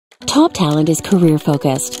Top talent is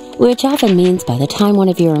career-focused, which often means by the time one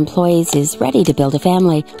of your employees is ready to build a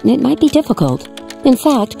family, it might be difficult. In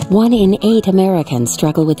fact, 1 in 8 Americans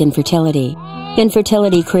struggle with infertility.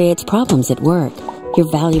 Infertility creates problems at work. Your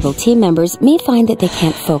valuable team members may find that they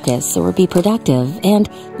can't focus or be productive, and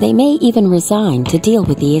they may even resign to deal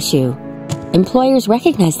with the issue. Employers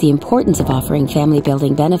recognize the importance of offering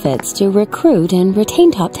family-building benefits to recruit and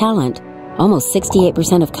retain top talent. Almost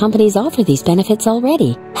 68% of companies offer these benefits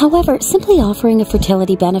already. However, simply offering a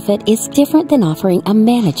fertility benefit is different than offering a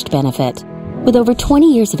managed benefit. With over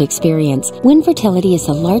 20 years of experience, WINFertility is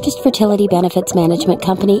the largest fertility benefits management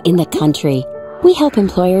company in the country. We help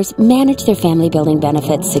employers manage their family-building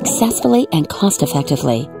benefits successfully and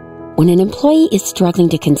cost-effectively. When an employee is struggling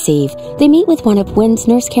to conceive, they meet with one of WIN's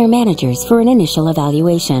nurse care managers for an initial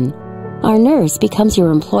evaluation. Our nurse becomes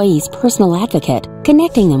your employee's personal advocate,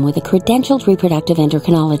 connecting them with a credentialed reproductive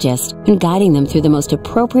endocrinologist and guiding them through the most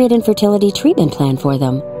appropriate infertility treatment plan for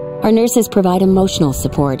them. Our nurses provide emotional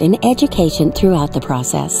support and education throughout the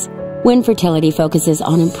process. WINFertility focuses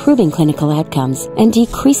on improving clinical outcomes and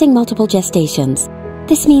decreasing multiple gestations.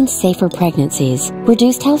 This means safer pregnancies,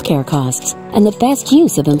 reduced healthcare costs, and the best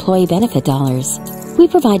use of employee benefit dollars. We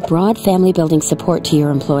provide broad family-building support to your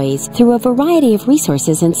employees through a variety of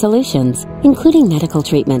resources and solutions, including medical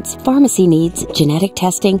treatments, pharmacy needs, genetic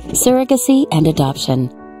testing, surrogacy, and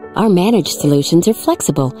adoption. Our managed solutions are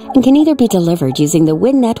flexible and can either be delivered using the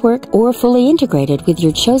WIN network or fully integrated with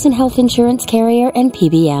your chosen health insurance carrier and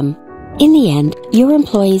PBM. In the end, your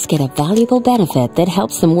employees get a valuable benefit that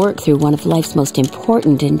helps them work through one of life's most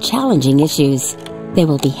important and challenging issues. They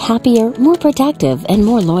will be happier, more productive, and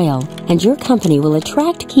more loyal, and your company will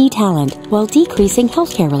attract key talent while decreasing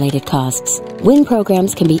healthcare-related costs. WIN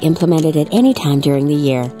programs can be implemented at any time during the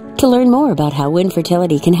year. To learn more about how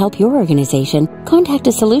WINFertility can help your organization, contact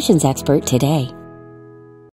a solutions expert today.